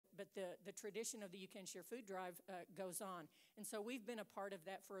but the tradition of the You Can Share Food Drive goes on. And so we've been a part of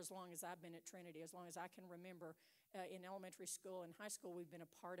that for as long as I've been at Trinity, as long as I can remember. In elementary school and high school, we've been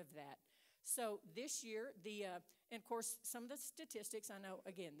a part of that. So this year, and of course, some of the statistics, I know,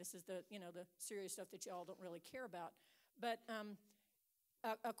 again, this is the serious stuff that y'all don't really care about. But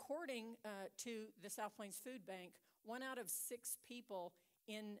according to the South Plains Food Bank, 1 out of 6 people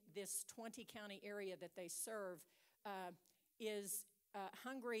in this 20-county area that they serve is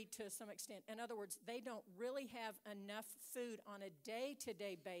hungry to some extent. In other words, they don't really have enough food on a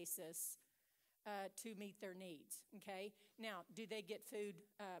day-to-day basis to meet their needs, okay? Now, do they get food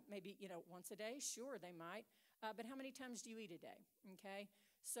maybe, once a day? Sure, they might. But how many times do you eat a day, okay?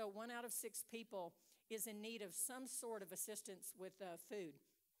 So 1 out of 6 people is in need of some sort of assistance with food.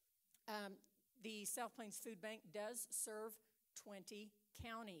 The South Plains Food Bank does serve 20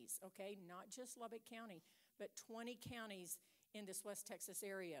 counties, okay? Not just Lubbock County, but 20 counties in this West Texas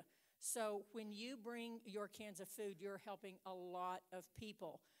area. So when you bring your cans of food, you're helping a lot of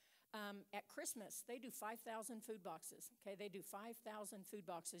people. At Christmas, they do 5,000 food boxes, okay? They do 5,000 food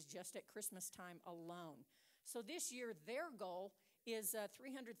boxes just at Christmas time alone. So this year, their goal is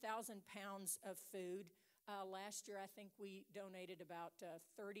 300,000 pounds of food. Last year, I think we donated about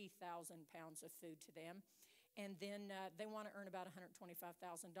 30,000 pounds of food to them. And then they want to earn about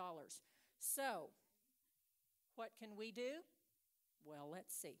 $125,000. So what can we do? Well,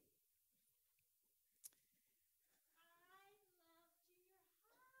 let's see.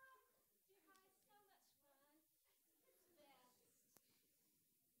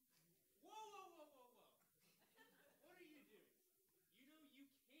 Because I brought 25 cans to the You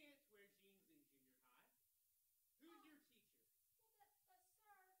Can Share Food Drive.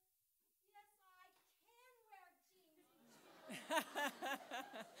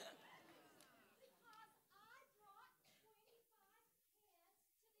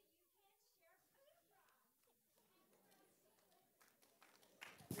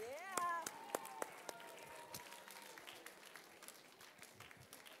 Yeah.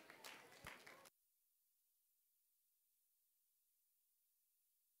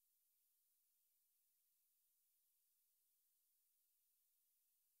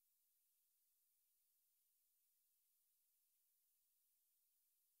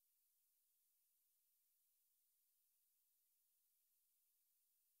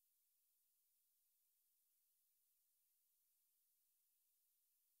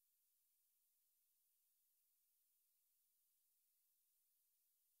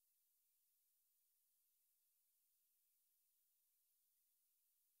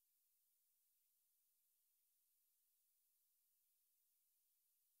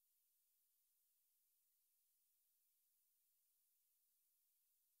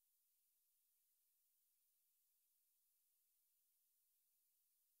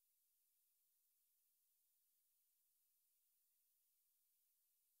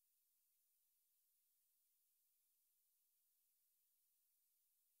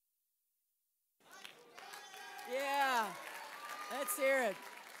 Yeah, let's hear it.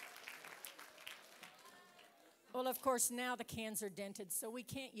 Well, of course, now the cans are dented, so we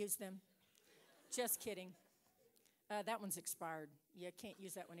can't use them. Just kidding. That one's expired. You can't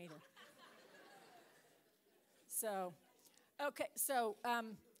use that one either. So, okay, so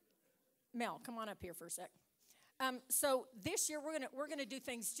Mel, come on up here for a sec. So this year we're gonna do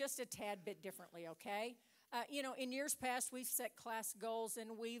things just a tad bit differently, okay? In years past we've set class goals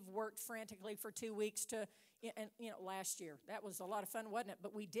and we've worked frantically for 2 weeks last year that was a lot of fun, wasn't it?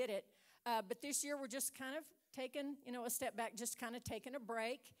 But we did it. But this year we're just kind of taking a step back, just kind of taking a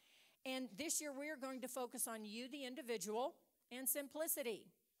break. And this year we are going to focus on you, the individual, and simplicity.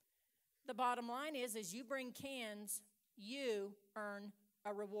 The bottom line is, as you bring cans, you earn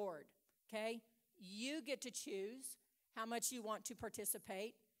a reward, okay? You get to choose how much you want to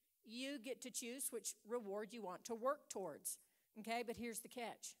participate. You get to choose which reward you want to work towards, okay? But here's the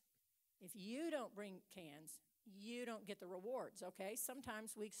catch. If you don't bring cans, you don't get the rewards, okay?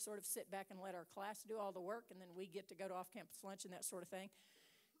 Sometimes we sort of sit back and let our class do all the work, and then we get to go to off-campus lunch and that sort of thing.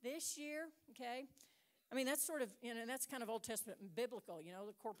 This year, okay, I mean, that's sort of, that's kind of Old Testament and biblical,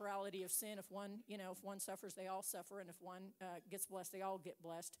 the corporality of sin. If one suffers, they all suffer, and if one gets blessed, they all get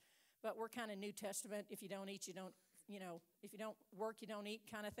blessed. But we're kind of New Testament. If you don't eat, you don't, if you don't work, you don't eat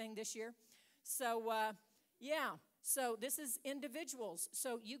kind of thing this year. So, so this is individuals.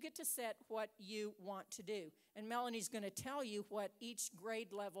 So you get to set what you want to do. And Melanie's going to tell you what each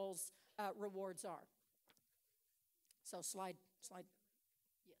grade level's rewards are. So slide.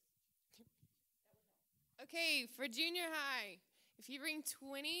 Yes. Okay, for junior high, if you bring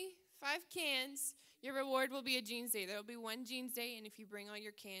 25 5 cans, your reward will be a jeans day. There will be one jeans day, and if you bring all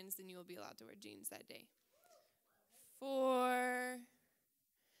your cans, then you will be allowed to wear jeans that day. For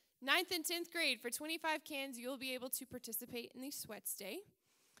 9th and 10th grade, for 25 cans, you will be able to participate in the sweats day.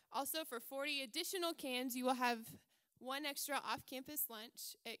 Also, for 40 additional cans, you will have one extra off-campus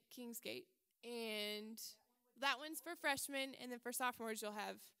lunch at Kingsgate. And that one's for freshmen, and then for sophomores, you'll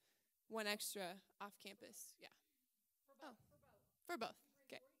have one extra off-campus. Yeah. For both.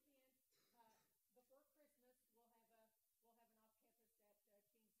 Okay.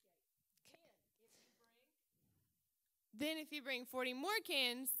 Then if you bring 40 more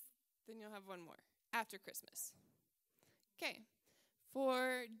cans, then you'll have one more after Christmas. Okay.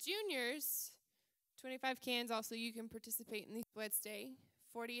 For juniors, 25 cans also, you can participate in the sweats day.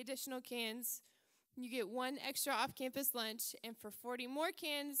 40 additional cans, you get one extra off-campus lunch. And for 40 more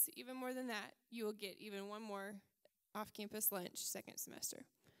cans, even more than that, you will get even one more off-campus lunch second semester.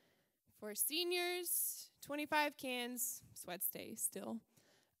 For seniors, 25 cans, sweats day still.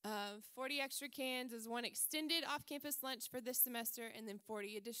 40 extra cans is one extended off-campus lunch for this semester, and then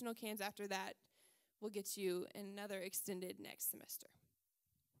 40 additional cans after that will get you another extended next semester.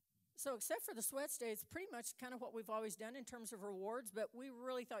 So except for the sweats day, it's pretty much kind of what we've always done in terms of rewards, but we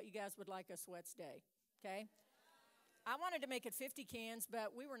really thought you guys would like a sweats day, okay? I wanted to make it 50 cans,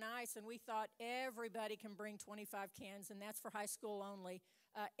 but we were nice, and we thought everybody can bring 25 cans, and that's for high school only.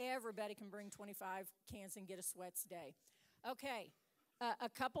 Everybody can bring 25 cans and get a sweats day. Okay, a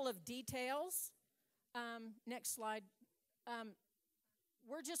couple of details. Next slide.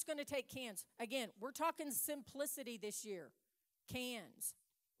 We're just going to take cans. Again, we're talking simplicity this year. Cans,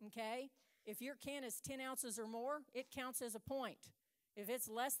 okay? If your can is 10 ounces or more, it counts as a point. If it's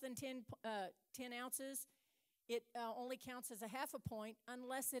less than 10 ounces, it only counts as a half a point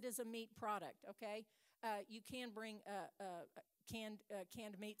unless it is a meat product, okay? You can bring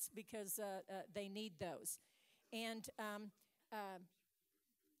canned meats because they need those. And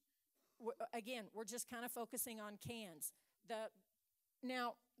again, we're just kind of focusing on cans.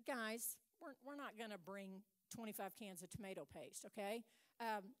 Now, guys, we're not going to bring 25 cans of tomato paste, okay?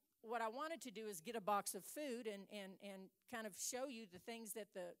 What I wanted to do is get a box of food and kind of show you the things that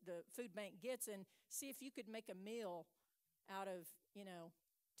the food bank gets and see if you could make a meal out of,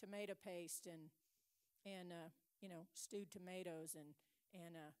 tomato paste and stewed tomatoes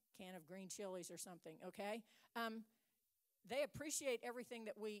and a can of green chilies or something, okay? They appreciate everything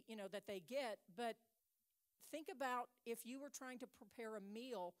that that they get, but think about if you were trying to prepare a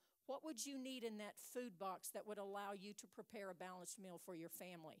meal, what would you need in that food box that would allow you to prepare a balanced meal for your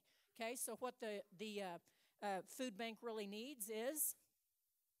family? Okay, so what the food bank really needs is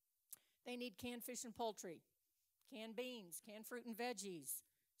they need canned fish and poultry, canned beans, canned fruit and veggies,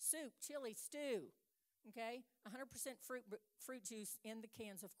 soup, chili, stew, okay, 100% fruit juice in the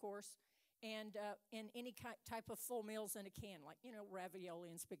cans, of course, and any type of full meals in a can, like, ravioli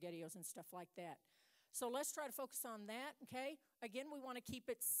and SpaghettiOs and stuff like that. So let's try to focus on that, okay? Again, we want to keep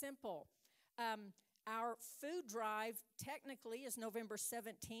it simple. Our food drive technically is November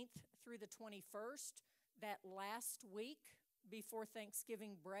 17th through the 21st, that last week before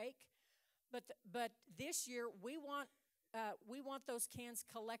Thanksgiving break. But this year, we want those cans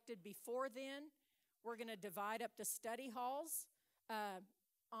collected before then. We're going to divide up the study halls.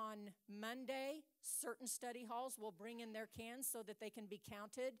 On Monday, certain study halls will bring in their cans so that they can be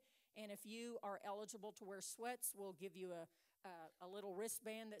counted. And if you are eligible to wear sweats, we'll give you a little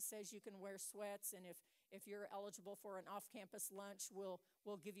wristband that says you can wear sweats. And if you're eligible for an off-campus lunch, we'll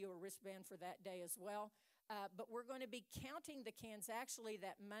give you a wristband for that day as well. But we're going to be counting the cans actually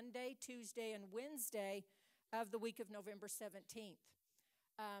that Monday, Tuesday, and Wednesday of the week of November 17th.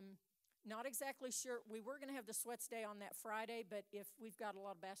 Not exactly sure. We were going to have the sweats day on that Friday, but if we've got a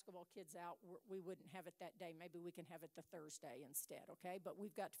lot of basketball kids out, we wouldn't have it that day. Maybe we can have it the Thursday instead, okay? But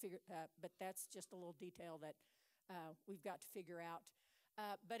we've got to figure, but that's just a little detail that we've got to figure out.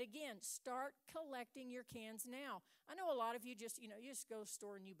 But again, start collecting your cans now. I know a lot of you just go to the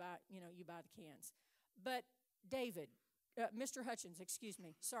store and you buy the cans. But David, Mr. Hutchins, excuse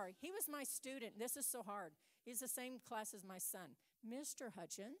me, sorry, he was my student. This is so hard. He's the same class as my son. Mr.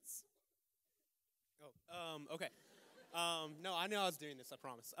 Hutchins. Oh, okay. No, I know I was doing this, I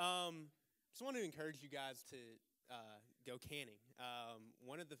promise. Just want to encourage you guys to go canning.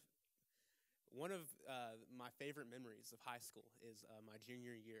 One of my favorite memories of high school is my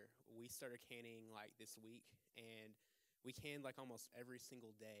junior year. We started canning like this week, and we canned like almost every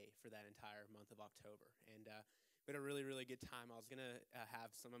single day for that entire month of October. And we had a really, really good time. I was going to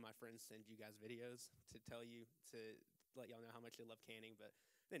have some of my friends send you guys videos to let y'all know how much they love canning, but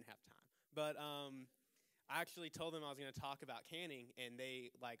I didn't have time. But I actually told them I was going to talk about canning, and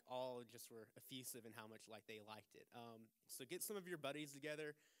they like all just were effusive in how much like they liked it. So get some of your buddies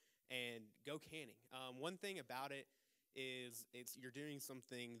together and go canning. One thing about it is you're doing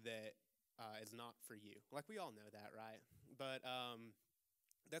something that is not for you. Like we all know that, right? But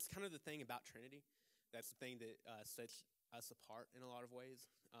that's kind of the thing about Trinity. That's the thing that sets us apart in a lot of ways,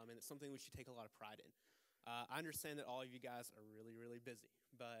 and it's something we should take a lot of pride in. I understand that all of you guys are really, really busy,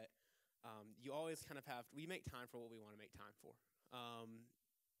 but you always kind of we make time for what we want to make time for.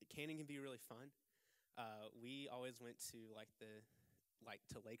 Canning can be really fun. We always went to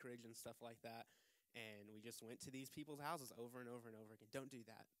to Lake Ridge and stuff like that, and we just went to these people's houses over and over and over again. Don't do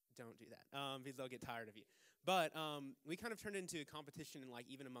that. Don't do that, because they'll get tired of you. But we kind of turned into a competition, like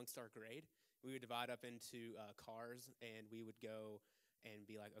even amongst our grade. We would divide up into cars, and we would go and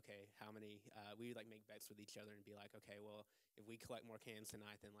be like, okay, how many? We would like make bets with each other and be like, okay, well, if we collect more cans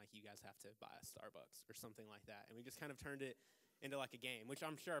tonight, then like you guys have to buy a Starbucks or something like that. And we just kind of turned it into like a game, which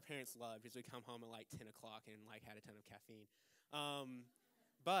I'm sure our parents loved, because we come home at like 10 o'clock and like had a ton of caffeine.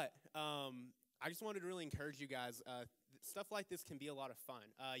 But I just wanted to really encourage you guys. Stuff like this can be a lot of fun.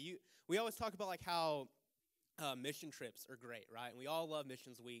 We always talk about like how mission trips are great, right? And we all love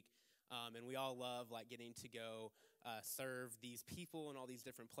Missions Week, and we all love like getting to go serve these people in all these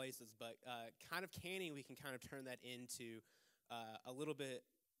different places. But kind of canning, we can kind of turn that into a little bit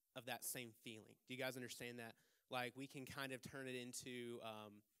of that same feeling. Do you guys understand that? Like we can kind of turn it into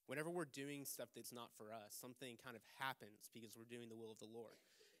whenever we're doing stuff that's not for us, something kind of happens because we're doing the will of the Lord.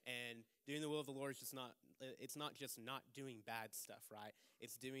 And doing the will of the Lord is just it's not just not doing bad stuff, right?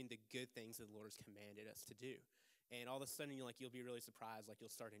 It's doing the good things that the Lord has commanded us to do. And all of a sudden, you'll be really surprised, like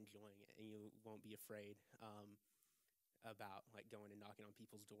you'll start enjoying it, and you won't be afraid about like going and knocking on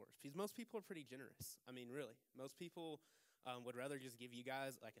people's doors. Because most people are pretty generous. I mean, really, most people would rather just give you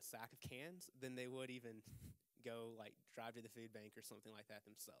guys like a sack of cans than they would even go like drive to the food bank or something like that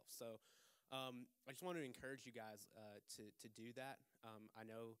themselves. So I just want to encourage you guys to do that. I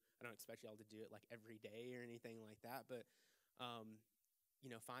know I don't expect y'all to do it like every day or anything like that, but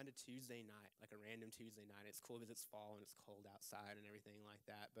find a Tuesday night, like a random Tuesday night. It's cool because it's fall and it's cold outside and everything like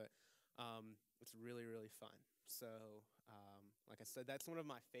that, but it's really, really fun. So like I said, that's one of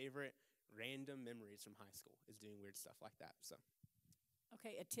my favorite random memories from high school, is doing weird stuff like that. So.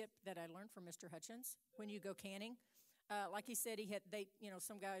 Okay, a tip that I learned from Mr. Hutchins when you go canning. Like he said,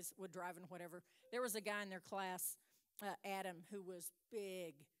 some guys would drive and whatever. There was a guy in their class, Adam, who was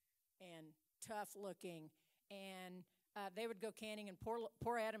big and tough looking, and they would go canning, and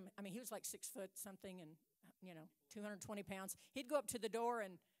poor Adam, I mean, he was like 6 foot something and, 220 pounds. He'd go up to the door,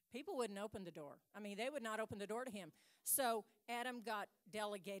 and people wouldn't open the door. I mean, they would not open the door to him. So Adam got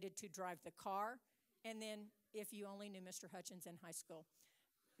delegated to drive the car, and then if you only knew Mr. Hutchins in high school,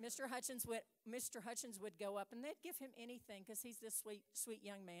 Mr. Hutchins would go up, and they'd give him anything because he's this sweet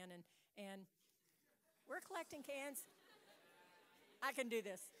young man, and we're collecting cans. I can do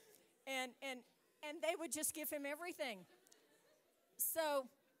this. And they would just give him everything. So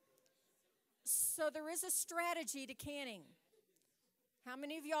there is a strategy to canning. How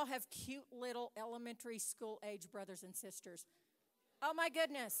many of y'all have cute little elementary school age brothers and sisters? Oh my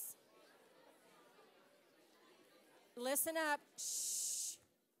goodness. Listen up. Shh.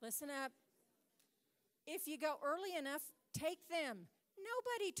 Listen up. If you go early enough, take them.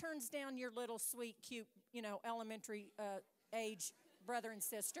 Nobody turns down your little sweet, cute, elementary age brother and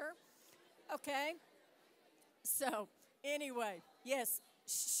sister. Okay? So, anyway, yes.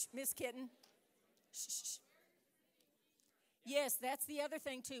 Shh, Miss Kitten. Shh. Yes, that's the other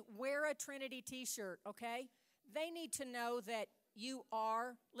thing, too. Wear a Trinity t-shirt, okay? They need to know that you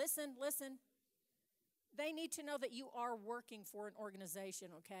are, listen. They need to know that you are working for an organization,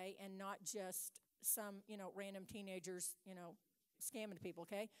 okay, and not just some, random teenagers, scamming people,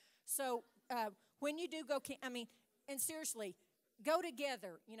 okay? So when you do go, and seriously, go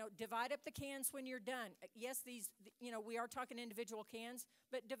together, divide up the cans when you're done. Yes, we are talking individual cans,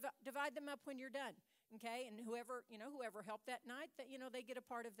 but divide them up when you're done, okay? And whoever helped that night, they get a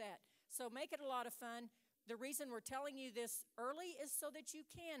part of that. So make it a lot of fun. The reason we're telling you this early is so that you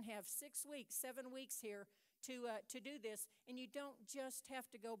can have 6 weeks, 7 weeks here to do this, and you don't just have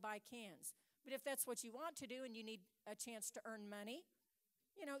to go buy cans. But if that's what you want to do and you need a chance to earn money,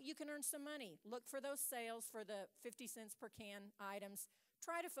 you can earn some money. Look for those sales for the 50 cents per can items.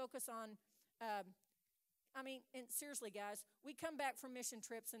 Try to focus on, and seriously, guys, we come back from mission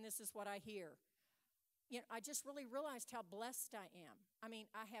trips, and this is what I hear. I just really realized how blessed I am. I mean,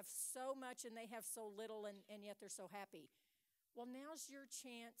 I have so much, and they have so little, and yet they're so happy. Well, now's your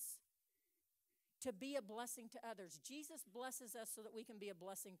chance to be a blessing to others. Jesus blesses us so that we can be a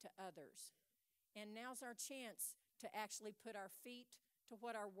blessing to others. And now's our chance to actually put our feet to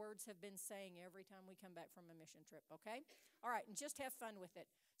what our words have been saying every time we come back from a mission trip, okay? All right, and just have fun with it.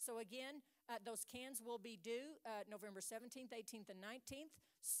 So again, those cans will be due November 17th, 18th, and 19th.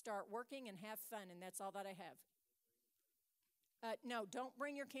 Start working and have fun, and that's all that I have. No, don't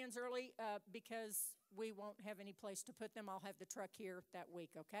bring your cans early because we won't have any place to put them. I'll have the truck here that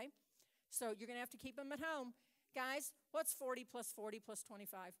week, okay? So you're going to have to keep them at home. Guys, what's 40 plus 40 plus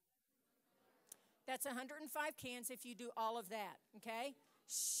 25? That's 105 cans if you do all of that, okay?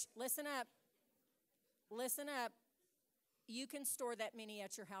 Shh, listen up. Listen up. You can store that many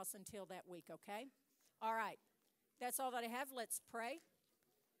at your house until that week, okay? All right. That's all that I have. Let's pray.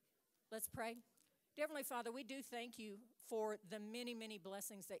 Let's pray. Dear Heavenly Father, we do thank you for the many, many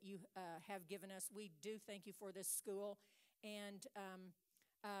blessings that you have given us. We do thank you for this school. And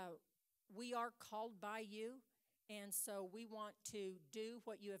we are called by you. And so we want to do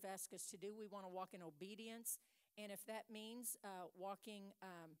what you have asked us to do. We want to walk in obedience. And if that means walking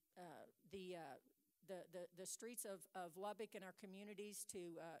the streets of Lubbock and our communities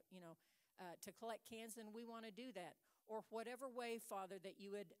to collect cans, then we want to do that. Or whatever way, Father, that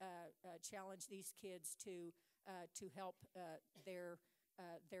you would challenge these kids to help their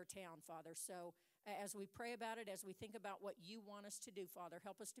town, Father. So as we pray about it, as we think about what you want us to do, Father,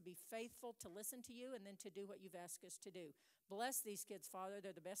 help us to be faithful, to listen to you, and then to do what you've asked us to do. Bless these kids, Father.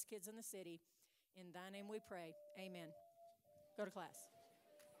 They're the best kids in the city. In thy name we pray. Amen. Go to class.